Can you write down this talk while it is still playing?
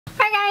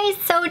Hi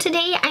guys, so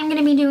today I'm going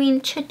to be doing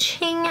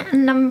cha-ching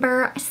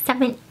number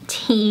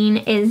 17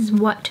 is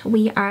what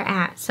we are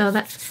at. So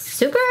that's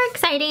super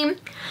exciting.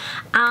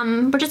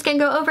 We're just going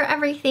to go over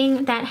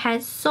everything that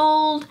has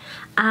sold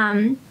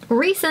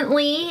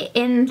recently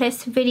in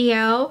this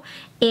video,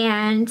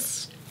 and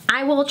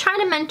I will try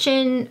to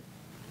mention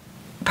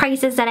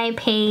prices that I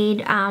paid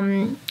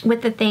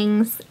with the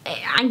things.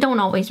 I don't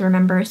always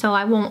remember, so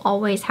I won't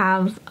always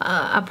have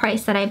a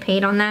price that I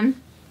paid on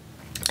them.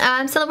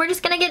 So we're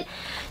just gonna get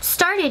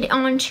started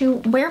on to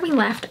where we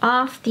left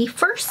off. The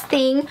first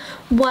thing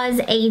was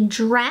a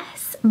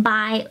dress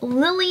by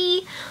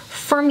Lily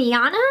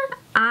Fermiana.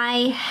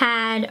 I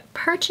had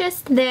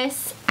purchased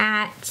this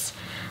at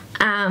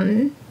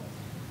I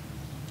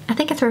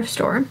think a thrift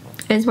store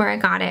is where I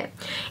got it,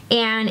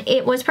 and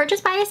it was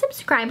purchased by a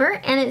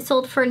subscriber and it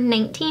sold for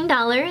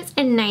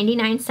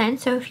 $19.99.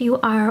 so if you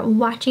are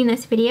watching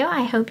this video,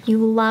 I hope you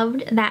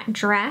loved that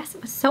dress.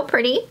 It was so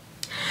pretty.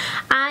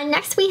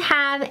 Next we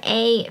have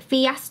a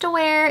Fiesta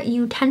Wear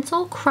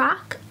utensil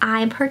crock.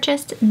 I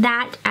purchased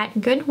that at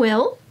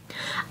Goodwill.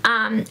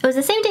 It was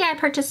the same day I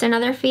purchased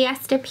another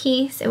Fiesta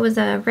piece. It was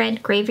a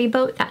red gravy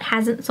boat that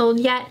hasn't sold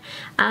yet,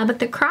 but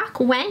the crock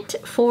went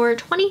for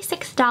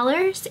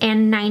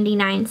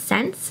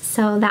 $26.99,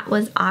 so that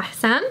was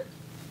awesome.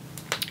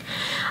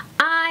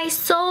 I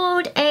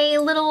sold a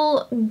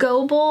little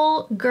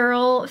Go-Bowl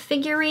girl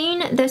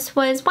figurine. This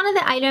was one of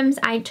the items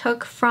I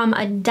took from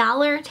a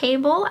dollar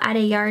table at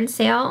a yard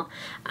sale,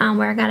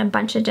 where I got a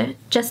bunch of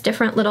just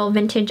different little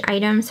vintage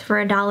items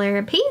for $1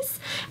 a piece,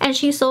 and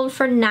she sold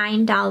for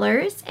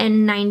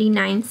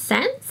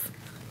 $9.99.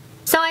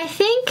 So I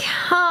think,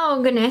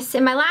 oh goodness,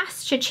 in my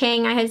last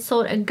cha-ching I had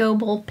sold a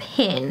Go-Bowl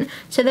pin.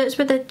 So those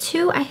were the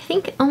two, I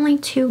think only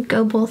two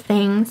Go-Bowl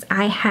things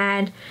I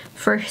had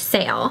for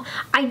sale.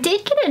 I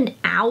did get an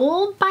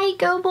owl by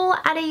Go-Bowl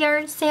at a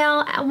yard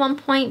sale at one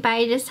point, but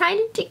I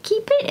decided to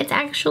keep it. It's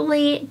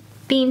actually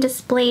being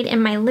displayed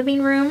in my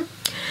living room.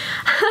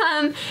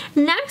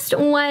 Next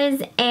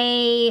was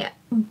a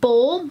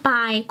bowl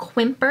by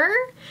Quimper,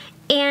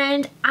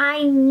 and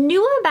I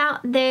knew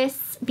about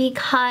this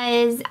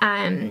because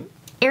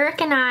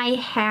Eric and I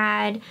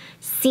had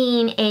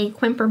seen a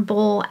Quimper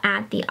bowl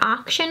at the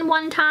auction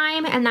one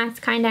time, and that's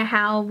kind of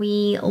how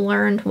we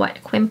learned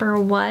what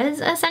Quimper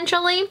was,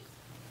 essentially.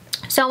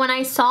 So when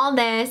I saw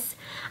this,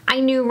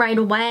 I knew right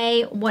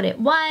away what it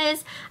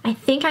was. I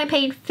think I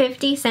paid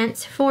 50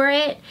 cents for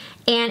it,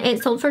 and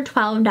it sold for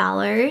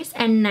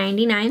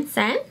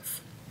 $12.99.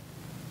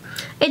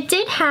 It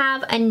did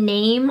have a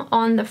name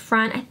on the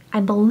front.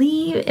 I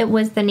believe it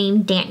was the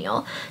name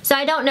Daniel. So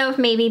I don't know if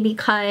maybe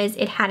because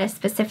it had a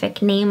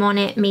specific name on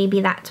it,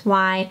 maybe that's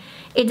why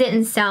it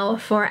didn't sell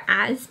for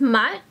as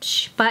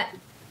much, but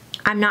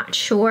I'm not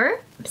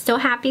sure. I'm still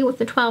happy with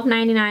the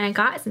 $12.99 I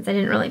got, since I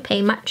didn't really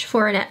pay much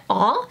for it at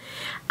all.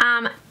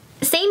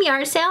 Same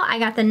yard sale, I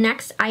got the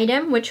next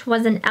item, which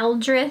was an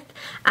Eldrith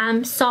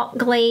salt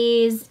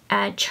glaze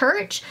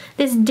church.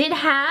 This did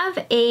have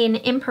an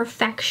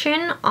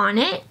imperfection on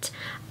it,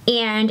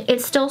 and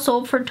it still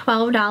sold for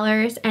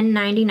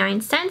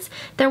 $12.99.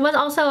 There was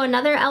also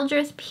another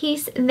Eldrith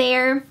piece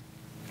there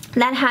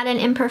that had an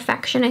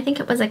imperfection. I think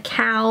it was a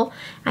cow.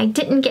 I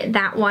didn't get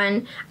that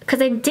one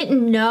because I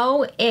didn't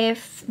know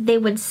if they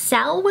would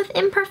sell with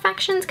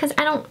imperfections, because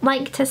I don't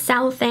like to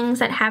sell things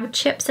that have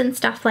chips and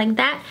stuff like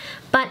that.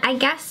 But I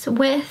guess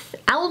with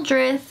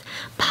Eldrith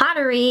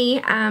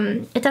pottery,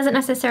 it doesn't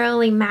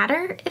necessarily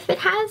matter if it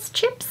has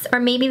chips,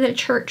 or maybe the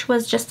church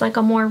was just like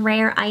a more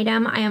rare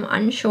item. I am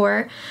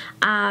unsure,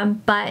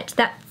 but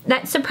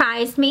that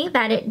surprised me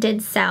that it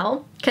did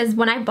sell, because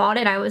when I bought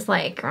it I was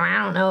like,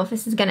 I don't know if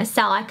this is gonna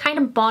sell. I kind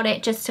of bought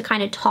it just to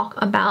kind of talk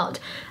about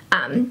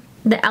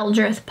the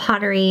Eldrith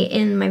pottery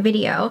in my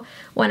video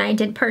when I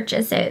did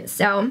purchase it,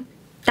 so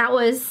that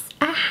was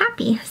a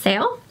happy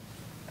sale.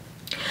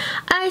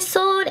 I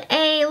sold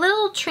a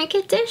little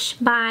trinket dish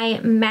by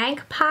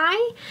Magpie.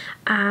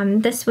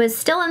 This was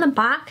still in the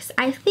box.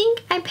 I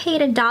think I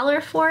paid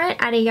 $1 for it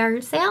at a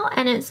yard sale,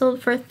 and it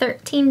sold for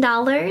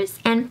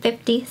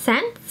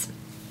 $13.50.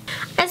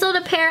 I sold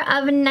a pair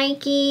of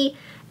Nike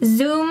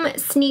Zoom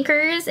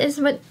sneakers, is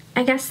what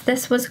I guess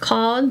this was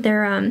called,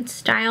 their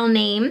style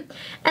name,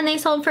 and they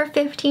sold for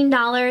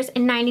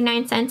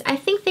 $15.99. I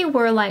think they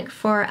were like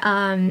for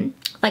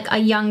like a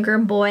younger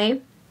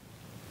boy.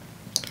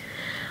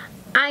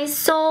 I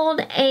sold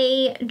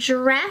a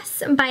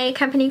dress by a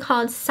company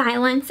called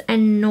Silence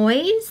and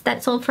Noise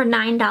that sold for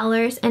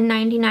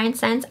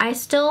 $9.99. I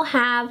still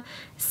have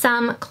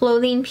some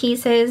clothing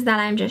pieces that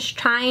I'm just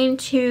trying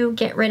to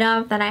get rid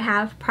of that I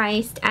have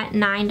priced at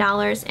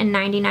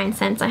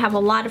 $9.99. I have a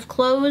lot of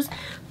clothes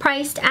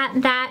priced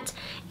at that,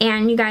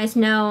 and you guys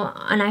know,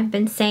 and I've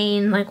been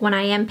saying, like, when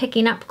I am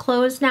picking up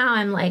clothes now,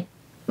 I'm like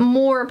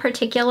more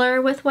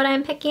particular with what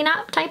I'm picking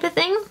up type of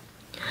thing.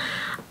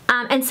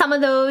 And some of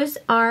those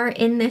are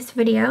in this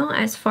video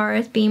as far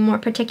as being more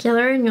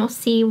particular, and you'll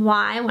see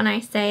why when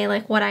I say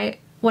like what I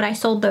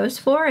sold those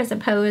for, as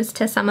opposed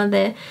to some of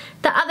the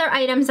other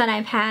items that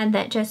I've had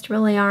that just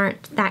really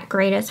aren't that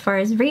great as far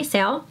as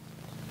resale.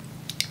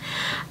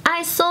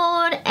 I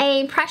sold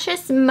a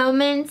Precious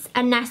Moments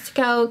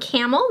Anesco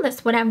Camel.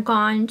 This would have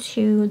gone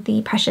to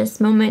the Precious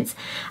Moments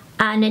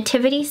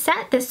nativity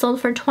set. This sold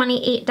for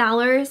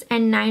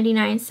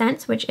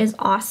 $28.99, which is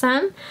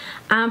awesome.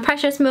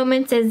 Precious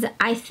Moments is,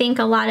 I think,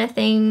 a lot of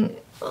things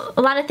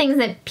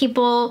that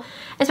people,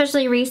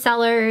 especially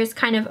resellers,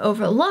 kind of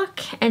overlook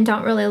and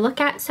don't really look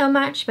at so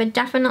much, but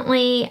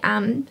definitely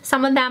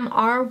some of them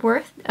are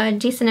worth a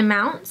decent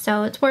amount,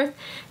 so it's worth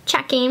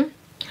checking.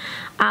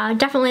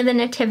 Definitely the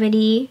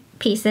nativity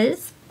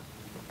pieces.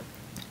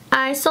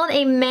 I sold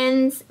a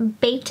men's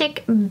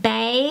Batik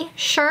Bay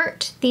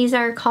shirt. These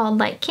are called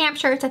like camp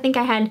shirts. I think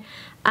I had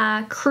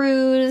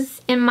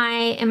cruise in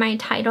my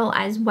title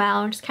as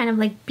well. Just kind of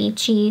like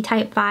beachy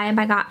type vibe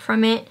I got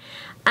from it.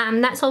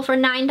 That sold for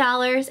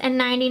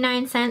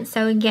 $9.99.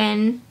 So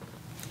again,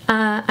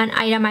 an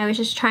item I was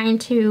just trying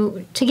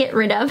to get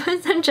rid of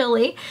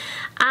essentially.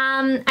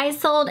 I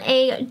sold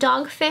a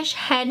Dogfish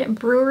Head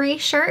brewery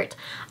shirt.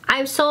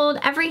 I've sold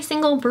every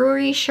single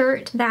brewery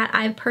shirt that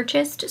I've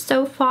purchased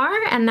so far,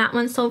 and that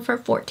one sold for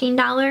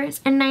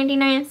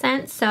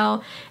 $14.99.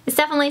 So it's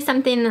definitely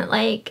something that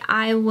like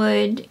I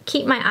would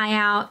keep my eye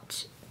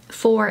out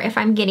for if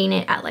I'm getting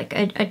it at like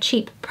a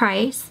cheap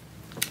price.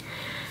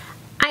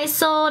 I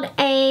sold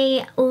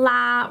a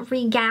La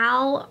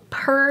Regale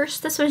purse.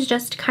 This was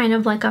just kind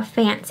of like a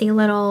fancy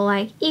little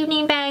like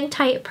evening bag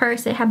type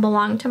purse. It had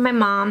belonged to my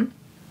mom.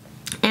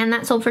 And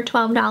that sold for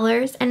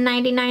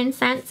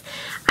 $12.99.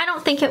 I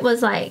don't think it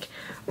was like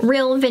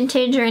real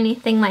vintage or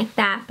anything like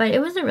that, but it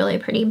was a really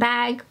pretty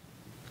bag.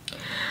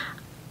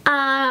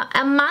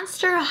 A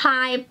Monster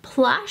High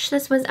plush.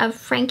 This was of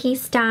Frankie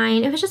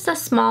Stein. It was just a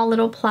small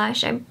little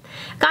plush. I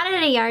got it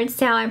at a yard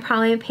sale. I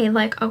probably paid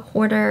like a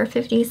quarter,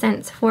 50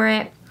 cents for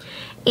it.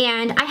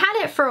 And I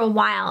had it for a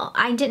while.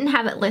 I didn't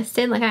have it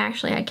listed. Like I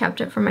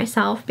kept it for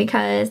myself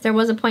because there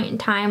was a point in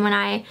time when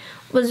I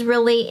was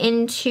really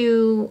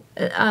into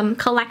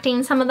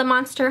collecting some of the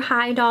Monster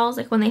High dolls,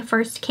 like when they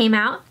first came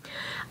out.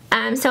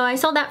 So I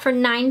sold that for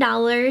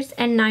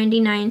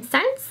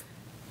 $9.99.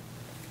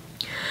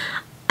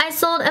 I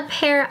sold a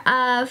pair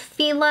of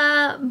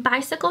Fila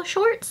bicycle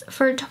shorts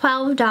for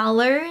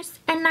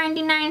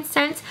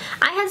 $12.99.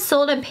 I had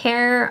sold a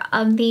pair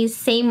of these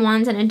same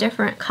ones in a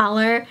different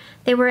color.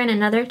 They were in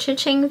another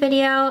CHING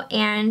video,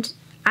 and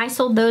I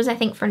sold those I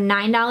think for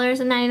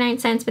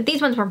 $9.99, but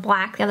these ones were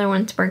black, the other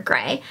ones were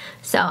gray.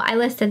 So I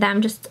listed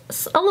them just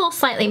a little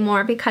slightly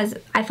more because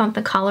I thought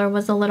the color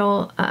was a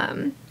little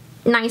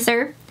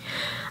nicer.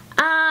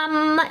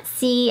 Let's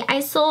see,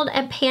 I sold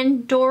a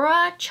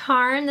Pandora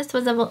charm. This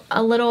was a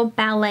little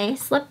ballet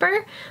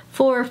slipper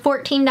for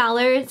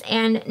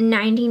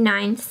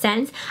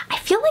 $14.99. I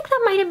feel like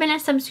that might have been a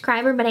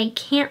subscriber, but I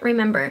can't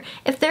remember.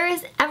 If there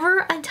is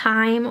ever a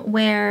time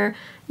where,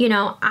 you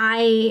know,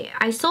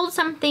 I sold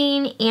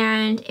something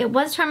and it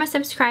was from a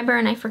subscriber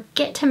and I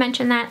forget to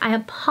mention that, I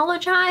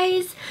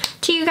apologize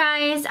to you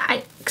guys.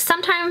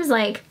 Sometimes,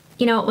 like,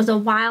 you know, it was a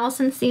while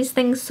since these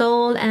things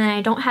sold and then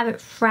I don't have it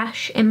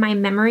fresh in my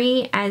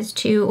memory as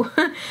to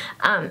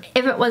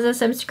if it was a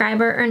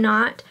subscriber or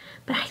not.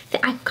 But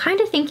I'm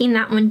kind of thinking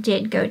that one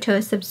did go to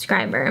a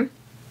subscriber.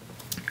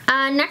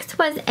 Next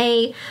was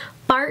a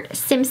Bart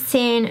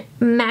Simpson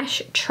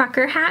mesh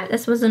trucker hat.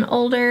 This was an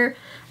older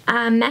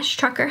mesh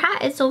trucker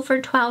hat. It sold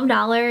for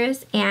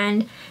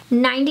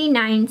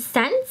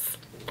 $12.99.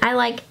 I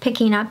like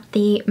picking up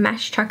the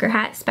mesh trucker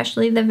hat,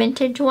 especially the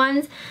vintage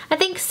ones. I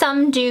think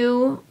some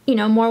do, you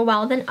know, more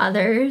well than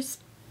others.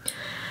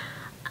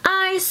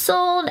 I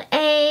sold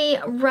a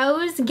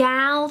Rose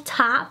Gal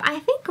top. I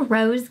think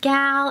Rose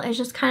Gal is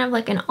just kind of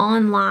like an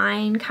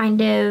online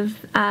kind of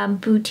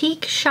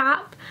boutique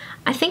shop.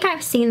 I think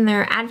I've seen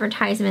their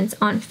advertisements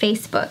on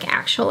Facebook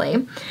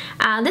actually.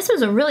 This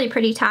was a really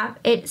pretty top.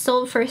 It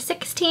sold for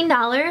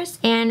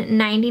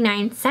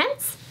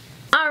 $16.99.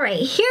 Alright,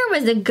 here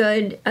was a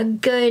good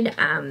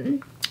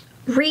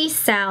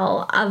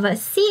resell of a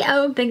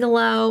C.O.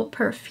 Bigelow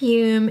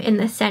perfume in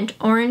the scent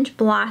Orange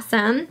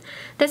Blossom.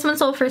 This one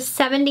sold for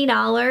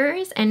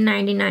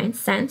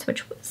 $70.99,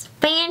 which was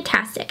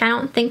fantastic. I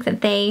don't think that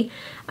they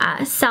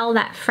sell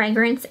that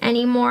fragrance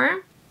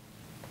anymore.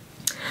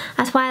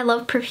 That's why I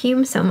love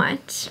perfume so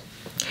much.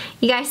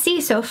 You guys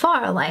see so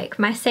far, like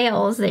my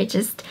sales, they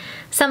just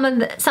some of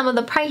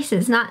the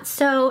prices not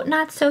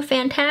so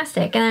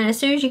fantastic, and then as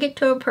soon as you get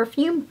to a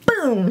perfume,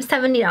 boom,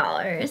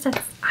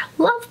 $70. I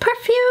love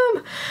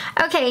perfume.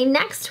 Okay,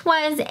 next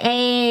was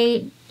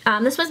a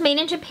this was made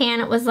in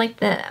Japan. It was like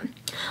the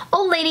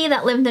old lady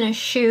that lived in a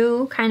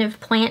shoe kind of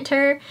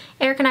planter.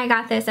 Eric and I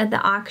got this at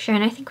the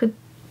auction. I think we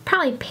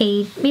probably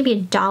paid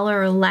maybe $1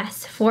 or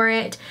less for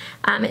it.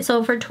 It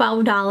sold for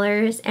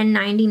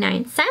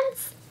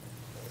 $12.99.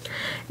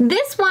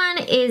 This one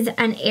is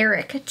an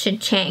Eric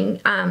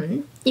Cha-Ching.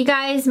 You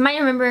guys might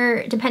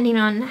remember, depending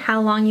on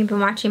how long you've been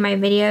watching my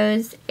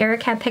videos,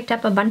 Eric had picked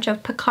up a bunch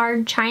of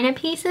Picard china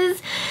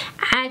pieces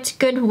at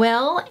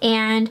Goodwill,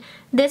 and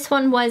this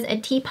one was a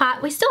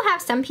teapot. We still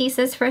have some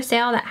pieces for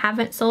sale that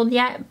haven't sold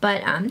yet,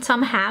 but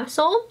some have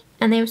sold,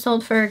 and they've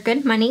sold for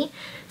good money.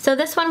 So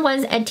this one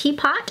was a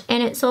teapot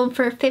and it sold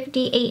for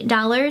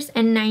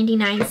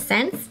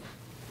 $58.99.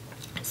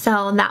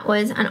 So that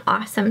was an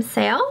awesome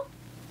sale.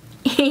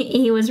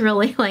 He was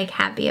really like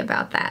happy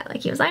about that.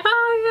 Like he was like,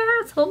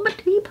 oh yeah, sold my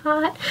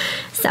teapot.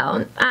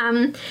 So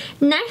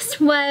next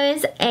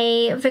was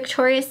a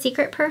Victoria's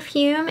Secret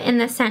perfume in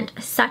the scent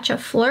Such a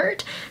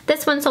Flirt.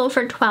 This one sold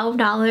for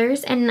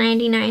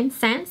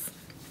 $12.99.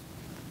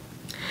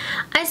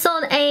 I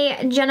sold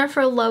a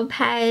Jennifer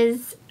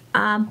Lopez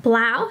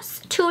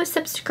blouse to a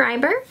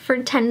subscriber for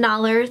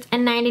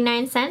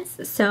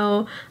 $10.99.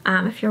 So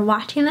if you're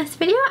watching this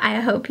video,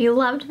 I hope you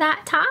loved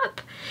that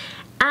top.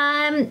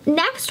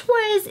 Next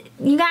was,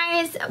 you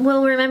guys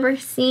will remember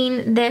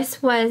seeing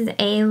this, was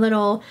a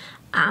little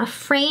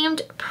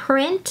framed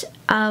print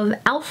of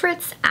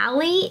Alfred's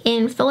Alley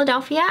in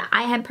Philadelphia.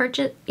 I had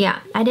purchased,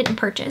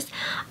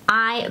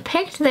 I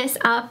picked this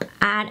up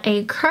at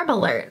a Curb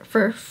Alert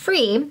for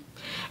free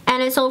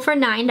and it sold for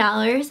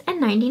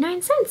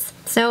 $9.99.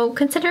 So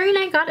considering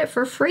I got it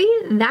for free,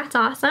 that's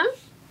awesome.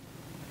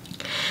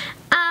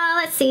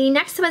 Let's see,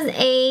 next was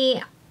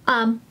a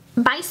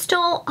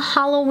Bystol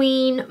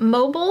Halloween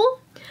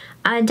mobile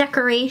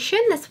decoration.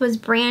 This was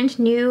brand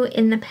new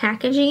in the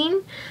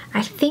packaging.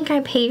 I think I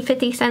paid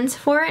 50 cents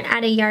for it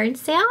at a yard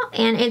sale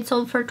and it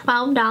sold for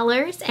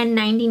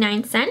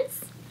 $12.99.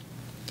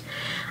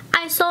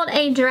 I sold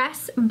a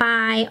dress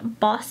by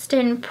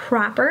Boston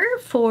Proper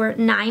for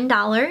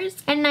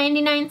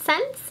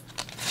 $9.99.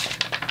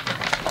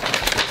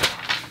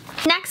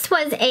 Next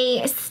was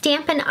a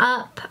Stampin'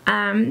 Up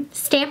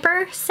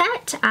stamper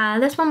set.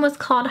 This one was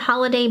called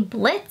Holiday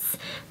Blitz.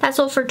 That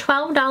sold for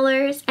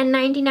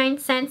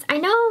 $12.99. I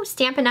know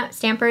Stampin' Up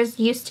stampers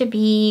used to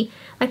be,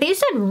 like, they used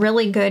to have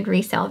really good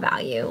resale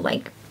value,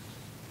 like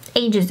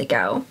ages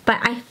ago, but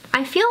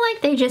I feel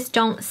like they just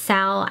don't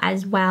sell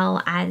as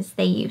well as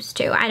they used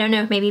to. I don't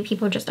know if maybe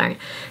people just aren't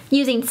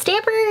using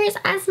stampers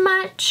as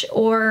much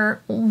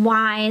or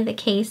why the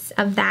case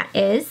of that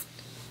is.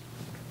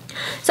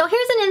 So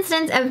here's an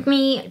instance of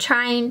me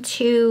trying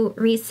to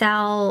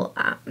resell,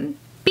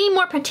 being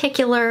more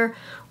particular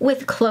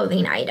with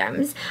clothing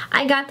items.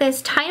 I got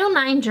this Title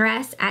IX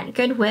dress at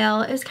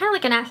Goodwill. It was kind of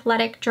like an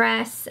athletic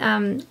dress,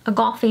 a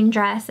golfing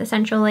dress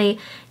essentially,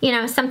 you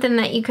know, something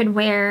that you could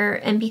wear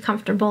and be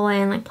comfortable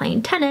in, like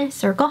playing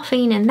tennis or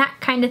golfing and that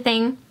kind of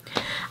thing.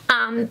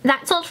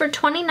 That sold for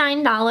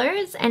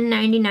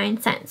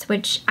 $29.99,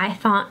 which I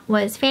thought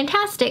was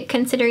fantastic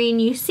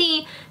considering you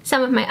see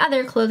some of my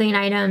other clothing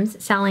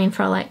items selling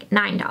for like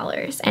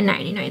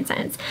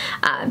 $9.99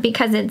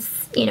 because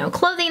it's, you know,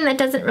 clothing that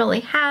doesn't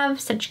really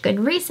have such good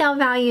resale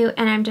value,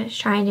 and I'm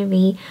just trying to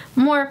be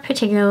more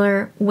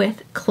particular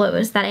with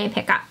clothes that I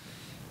pick up.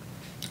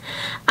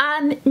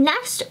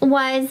 Next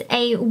was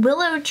a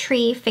willow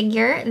tree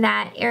figure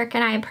that Eric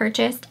and I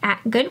purchased at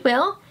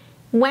Goodwill.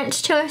 Went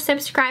to a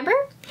subscriber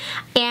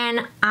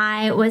and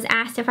I was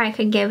asked if I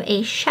could give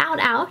a shout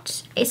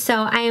out.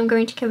 So I am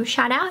going to give a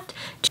shout out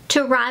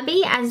to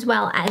Robbie as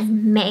well as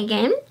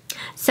Megan.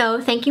 So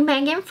thank you,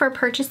 Megan, for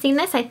purchasing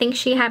this. I think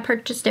she had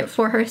purchased it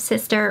for her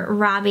sister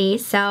Robbie.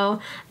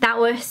 So that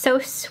was so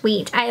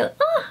sweet.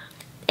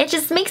 It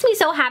just makes me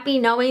so happy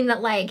knowing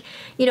that, like,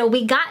 you know,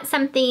 we got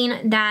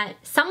something that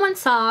someone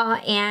saw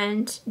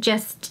and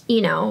just,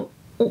 you know,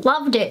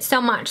 loved it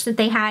so much that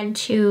they had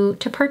to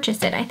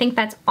purchase it. I think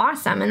that's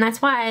awesome, and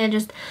that's why I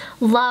just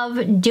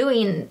love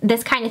doing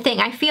this kind of thing.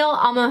 I feel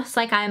almost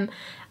like I'm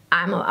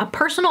a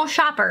personal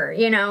shopper,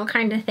 you know,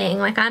 kind of thing.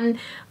 Like I'm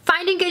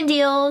finding good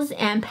deals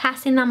and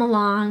passing them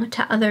along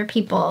to other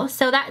people.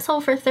 So that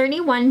sold for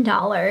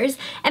 $31,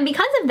 and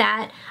because of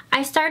that,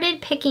 I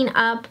started picking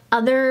up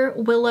other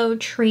willow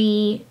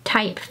tree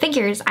type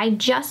figures. I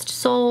just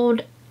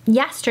sold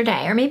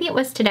yesterday, or maybe it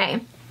was today.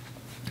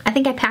 I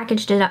think I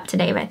packaged it up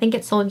today, but I think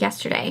it sold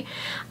yesterday.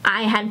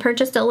 I had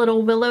purchased a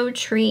little willow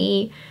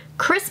tree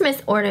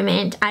Christmas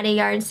ornament at a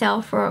yard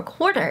sale for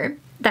 $25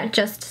 that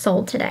just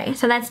sold today.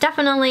 So that's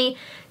definitely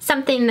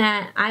something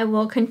that I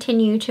will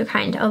continue to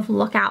kind of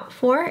look out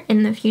for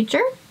in the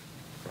future.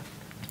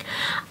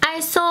 I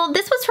sold,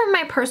 this was from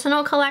my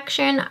personal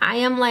collection. I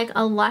am like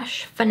a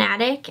Lush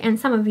fanatic, and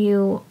some of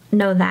you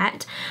know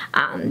that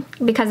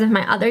because of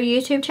my other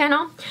YouTube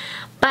channel.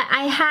 But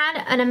I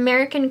had an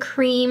American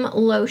Cream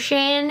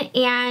lotion,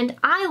 and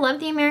I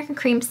love the American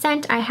Cream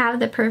scent. I have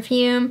the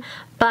perfume,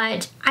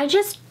 but I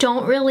just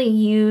don't really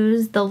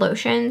use the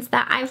lotions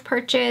that I've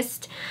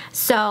purchased.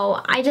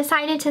 So I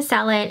decided to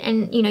sell it,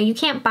 and you know, you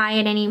can't buy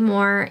it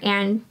anymore.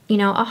 And you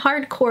know, a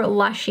hardcore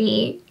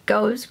Lushie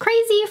goes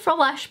crazy for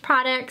Lush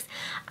products.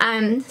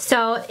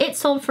 So it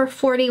sold for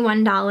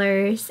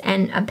 $41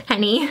 and a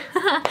penny.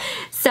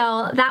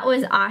 So that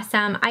was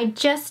awesome. I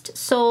just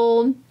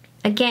sold,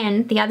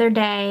 again, the other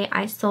day,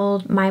 I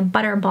sold my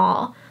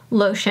Butterball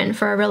lotion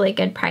for a really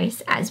good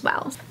price as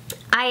well.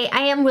 I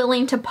am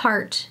willing to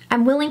part.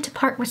 I'm willing to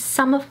part with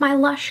some of my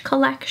Lush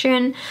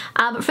collection,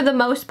 but for the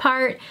most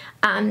part,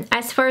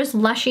 as far as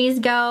Lushies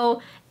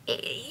go,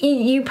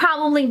 you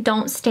probably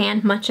don't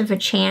stand much of a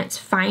chance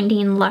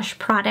finding Lush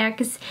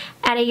products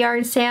at a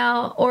yard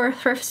sale or a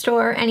thrift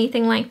store or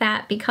anything like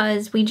that,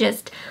 because we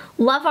just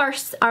love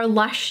our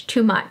Lush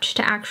too much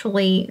to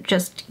actually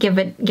just give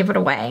it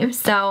away.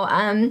 So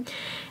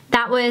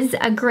that was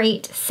a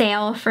great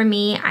sale for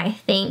me, I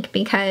think,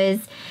 because,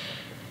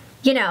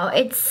 you know,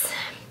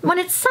 when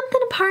it's something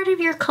a part of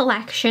your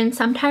collection,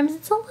 sometimes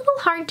it's a little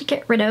hard to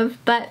get rid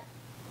of, but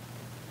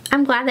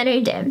I'm glad that I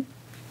did.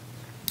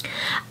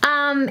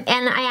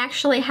 And I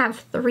actually have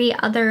 3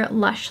 other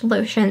Lush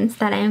lotions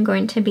that I am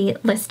going to be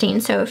listing.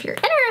 So if you're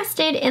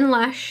interested in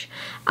Lush,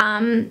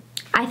 I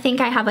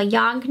think I have a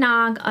Yog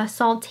Nog, a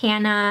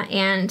Sultana,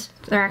 and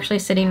they're actually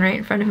sitting right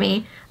in front of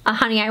me, a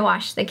Honey I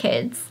Wash the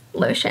Kids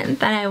lotion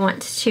that I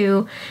want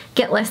to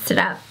get listed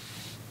up.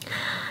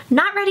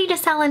 Not ready to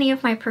sell any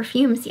of my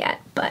perfumes yet,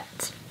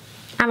 but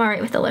I'm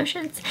alright with the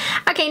lotions.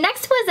 Okay,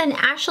 next was an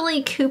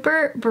Ashley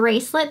Cooper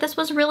bracelet. This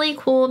was really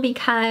cool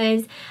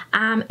because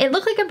it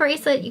looked like a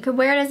bracelet. You could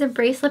wear it as a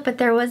bracelet, but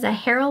there was a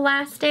hair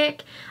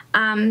elastic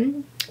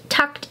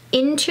tucked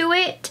into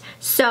it.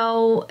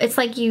 So it's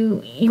like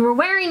you were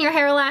wearing your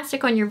hair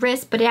elastic on your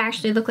wrist, but it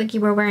actually looked like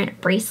you were wearing a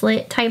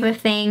bracelet type of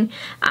thing.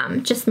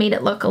 Just made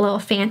it look a little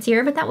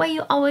fancier, but that way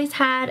you always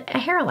had a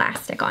hair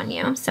elastic on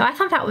you. So I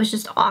thought that was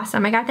just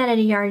awesome. I got that at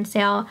a yard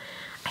sale,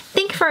 I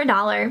think for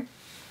 $1.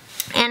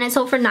 And it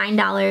sold for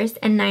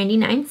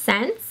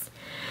 $9.99.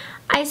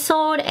 I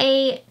sold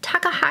a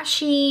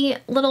Takahashi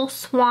little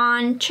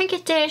swan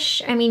trinket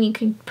dish. I mean, you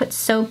could put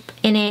soap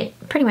in it,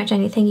 pretty much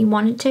anything you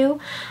wanted to.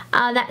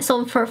 That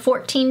sold for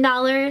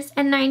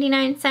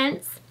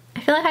 $14.99. I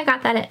feel like I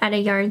got that at a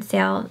yard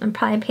sale and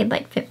probably paid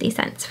like 50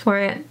 cents for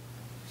it.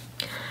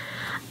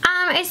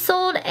 I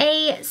sold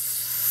a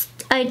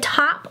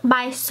top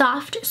by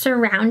Soft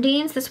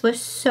Surroundings. This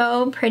was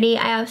so pretty.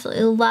 I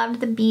absolutely loved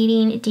the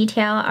beading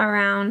detail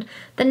around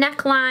the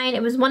neckline.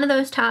 It was one of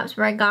those tops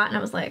where I got and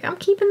I was like, I'm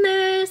keeping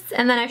this.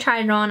 And then I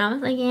tried it on. I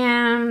was like,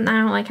 yeah, I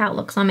don't like how it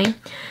looks on me.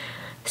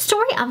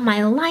 Story of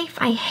my life.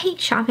 I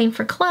hate shopping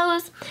for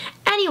clothes.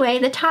 Anyway,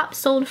 the top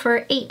sold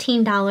for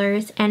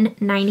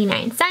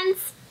 $18.99.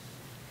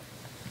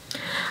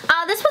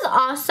 This was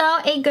also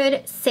a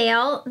good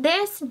sale.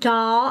 This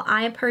doll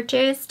I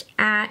purchased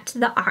at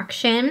the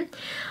auction.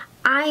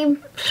 I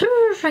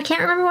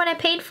can't remember what I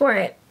paid for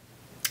it.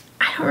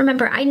 I don't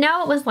remember. I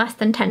know it was less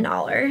than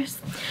 $10.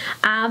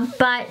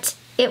 But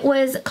it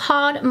was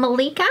called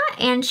Malika,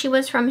 and she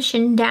was from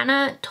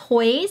Shindana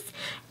Toys,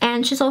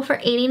 and she sold for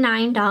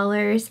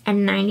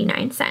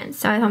 $89.99.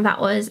 So I thought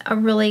that was a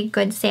really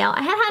good sale.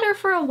 I had her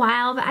for a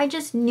while, but I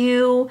just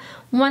knew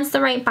once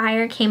the right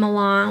buyer came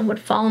along, would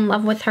fall in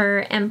love with her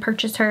and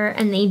purchase her,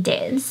 and they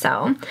did.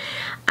 So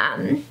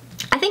I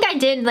think I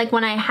did, like,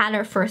 when I had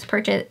her first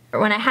purchase, or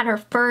when I had her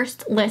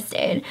first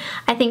listed,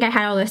 I think I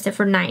had her listed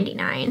for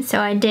 $99. So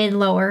I did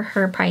lower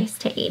her price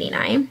to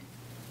 $89.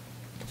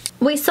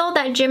 We sold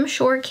that Jim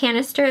Shore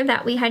canister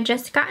that we had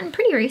just gotten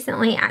pretty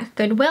recently at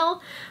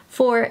Goodwill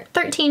for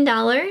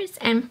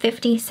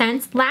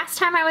 $13.50. Last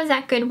time I was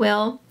at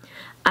Goodwill,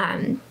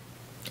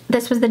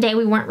 this was the day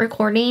we weren't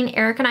recording,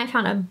 Eric and I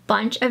found a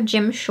bunch of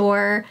Jim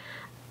Shore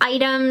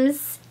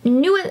items,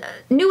 new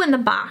in the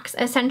box,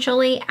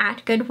 essentially,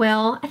 at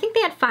Goodwill. I think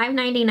they had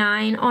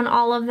 $5.99 on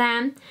all of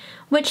them,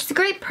 which is a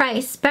great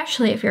price,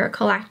 especially if you're a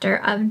collector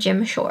of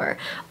Jim Shore.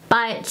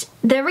 But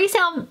the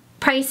resale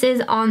prices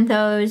on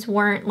those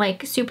weren't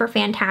like super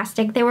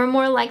fantastic. They were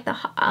more like the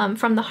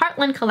from the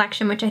Heartland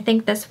collection, which I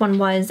think this one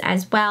was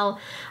as well.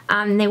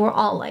 They were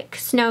all like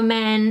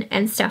snowmen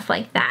and stuff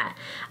like that.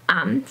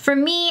 For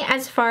me,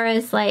 as far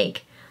as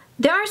like,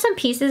 there are some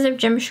pieces of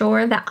Jim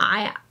Shore that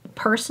I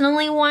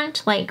personally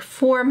want, like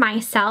for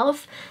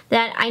myself,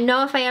 that I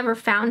know if I ever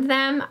found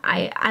them,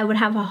 I would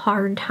have a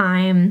hard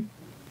time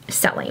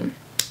selling.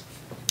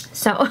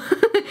 So,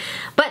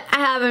 but I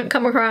haven't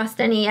come across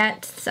any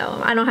yet,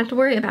 so I don't have to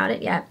worry about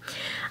it yet.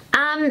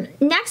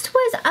 Next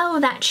was,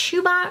 that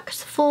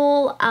shoebox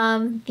full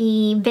of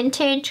the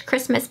vintage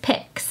Christmas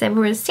picks. There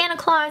was Santa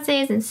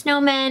Clauses and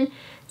snowmen.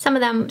 Some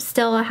of them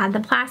still had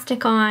the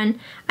plastic on.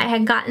 I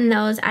had gotten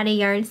those at a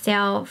yard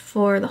sale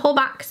for the whole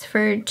box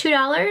for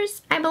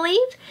 $2, I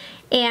believe.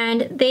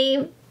 And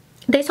they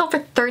sold for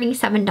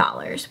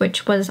 $37,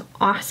 which was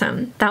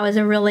awesome. That was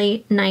a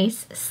really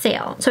nice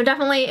sale. So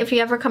definitely, if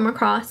you ever come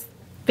across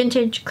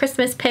vintage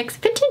Christmas picks,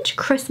 vintage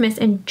Christmas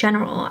in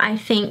general, I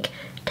think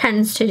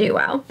tends to do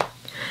well.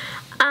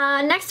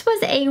 Next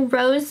was a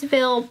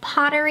Roseville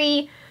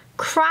pottery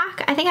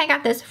crock. I think I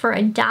got this for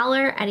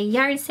 $1 at a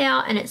yard sale,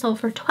 and it sold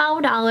for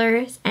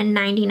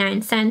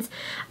 $12.99.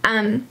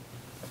 I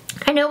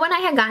know when I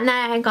had gotten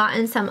that, I had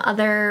gotten some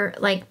other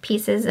like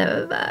pieces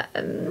of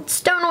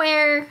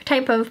stoneware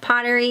type of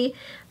pottery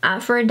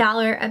for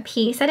 $1 a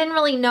piece. I didn't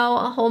really know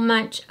a whole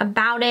much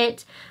about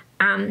it.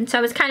 So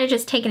I was kind of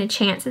just taking a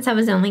chance since I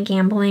was only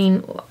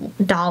gambling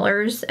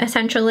dollars,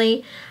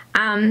 essentially.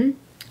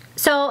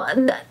 So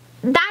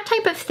that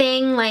type of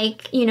thing,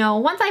 like, you know,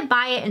 once I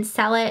buy it and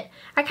sell it,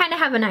 I kind of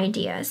have an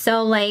idea.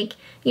 So like,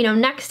 you know,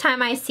 next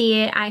time I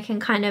see it, I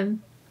can kind of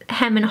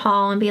hem and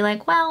haul and be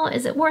like, well,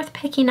 is it worth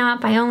picking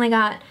up? I only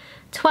got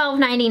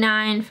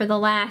 $12.99 for the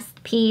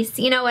last piece,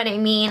 you know what I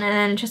mean? And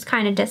then just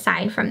kind of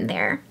decide from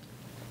there.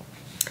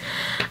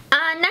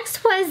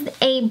 Next was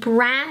a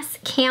brass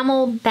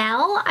camel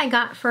bell I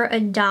got for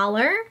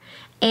 $1,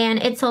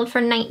 and it sold for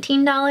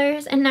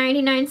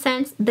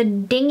 $19.99. The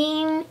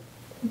dinging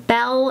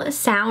bell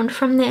sound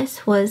from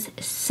this was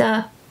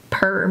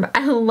superb.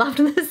 I loved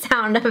the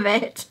sound of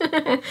it.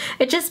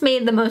 It just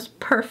made the most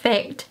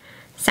perfect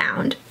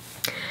sound.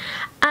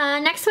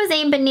 Next was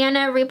a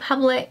Banana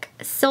Republic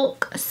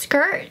silk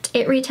skirt.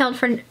 It retailed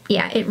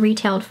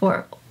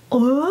for,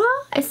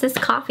 oh, it's this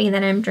coffee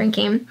that I'm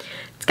drinking.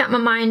 It's got my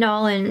mind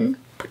all in.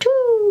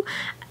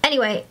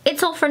 Anyway, it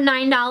sold for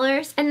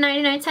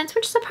 $9.99,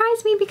 which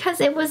surprised me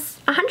because it was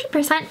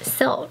 100%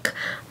 silk.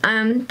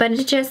 But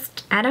it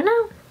just, I don't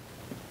know,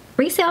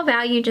 resale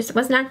value just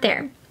was not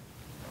there.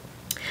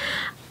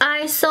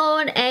 I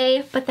sold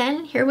but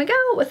then here we go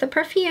with the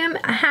perfume,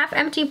 a half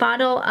empty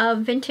bottle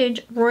of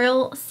vintage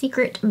Royal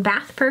Secret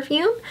bath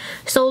perfume,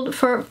 sold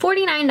for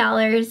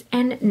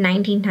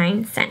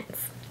 $49.99.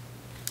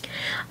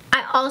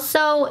 I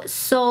also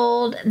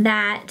sold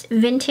that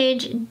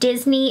vintage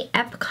Disney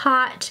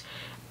Epcot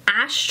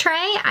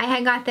ashtray. I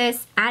had got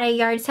this at a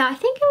yard sale. I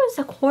think it was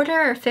 $1/4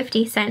 or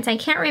 50 cents. I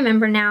can't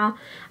remember now.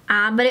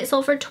 But it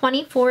sold for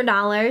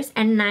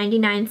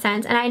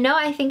 $24.99. And I know,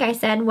 I think I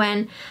said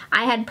when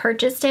I had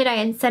purchased it, I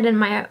had said in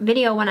my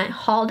video when I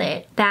hauled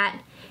it that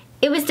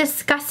it was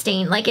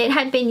disgusting. Like, it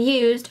had been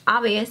used,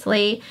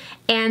 obviously,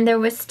 and there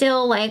was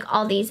still like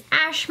all these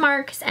ash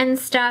marks and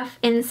stuff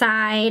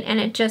inside, and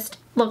it just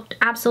looked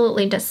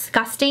absolutely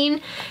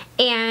disgusting.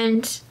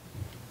 And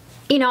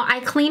you know, I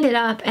cleaned it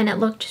up and it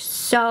looked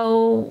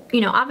so, you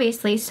know,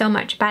 obviously so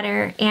much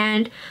better.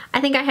 And I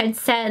think I had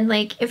said,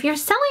 like, if you're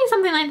selling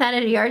something like that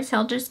at a yard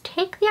sale, just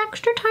take the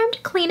extra time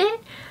to clean it.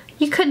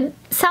 You could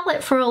sell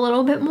it for a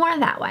little bit more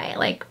that way.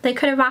 Like, they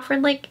could have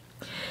offered, like,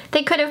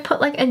 they could have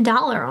put like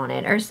 $1 on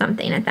it or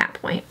something at that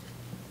point.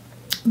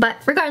 But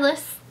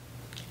regardless,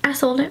 I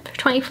sold it for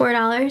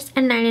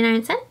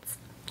 $24.99.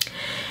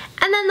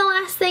 And then the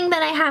last thing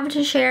that I have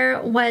to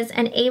share was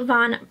an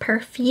Avon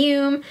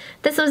perfume.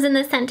 This was in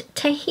the scent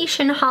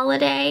Tahitian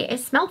Holiday.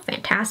 It smelled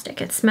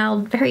fantastic. It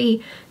smelled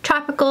very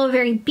tropical,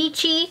 very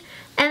beachy,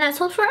 and that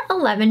sold for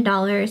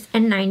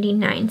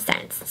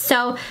 $11.99.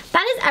 So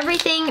that is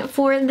everything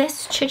for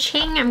this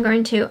cha-ching.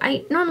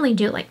 I normally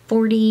do like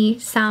 40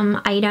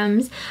 some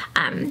items.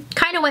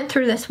 Kind of went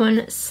through this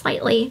one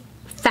slightly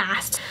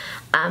fast.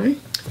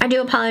 I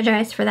do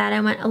apologize for that. I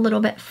went a little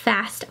bit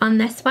fast on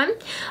this one,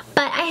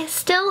 but I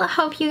still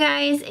hope you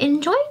guys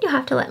enjoyed. You'll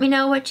have to let me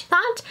know what you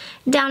thought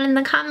down in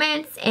the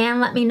comments and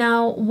let me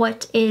know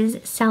what is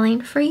selling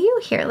for you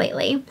here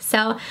lately.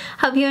 So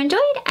hope you enjoyed,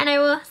 and I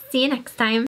will see you next time.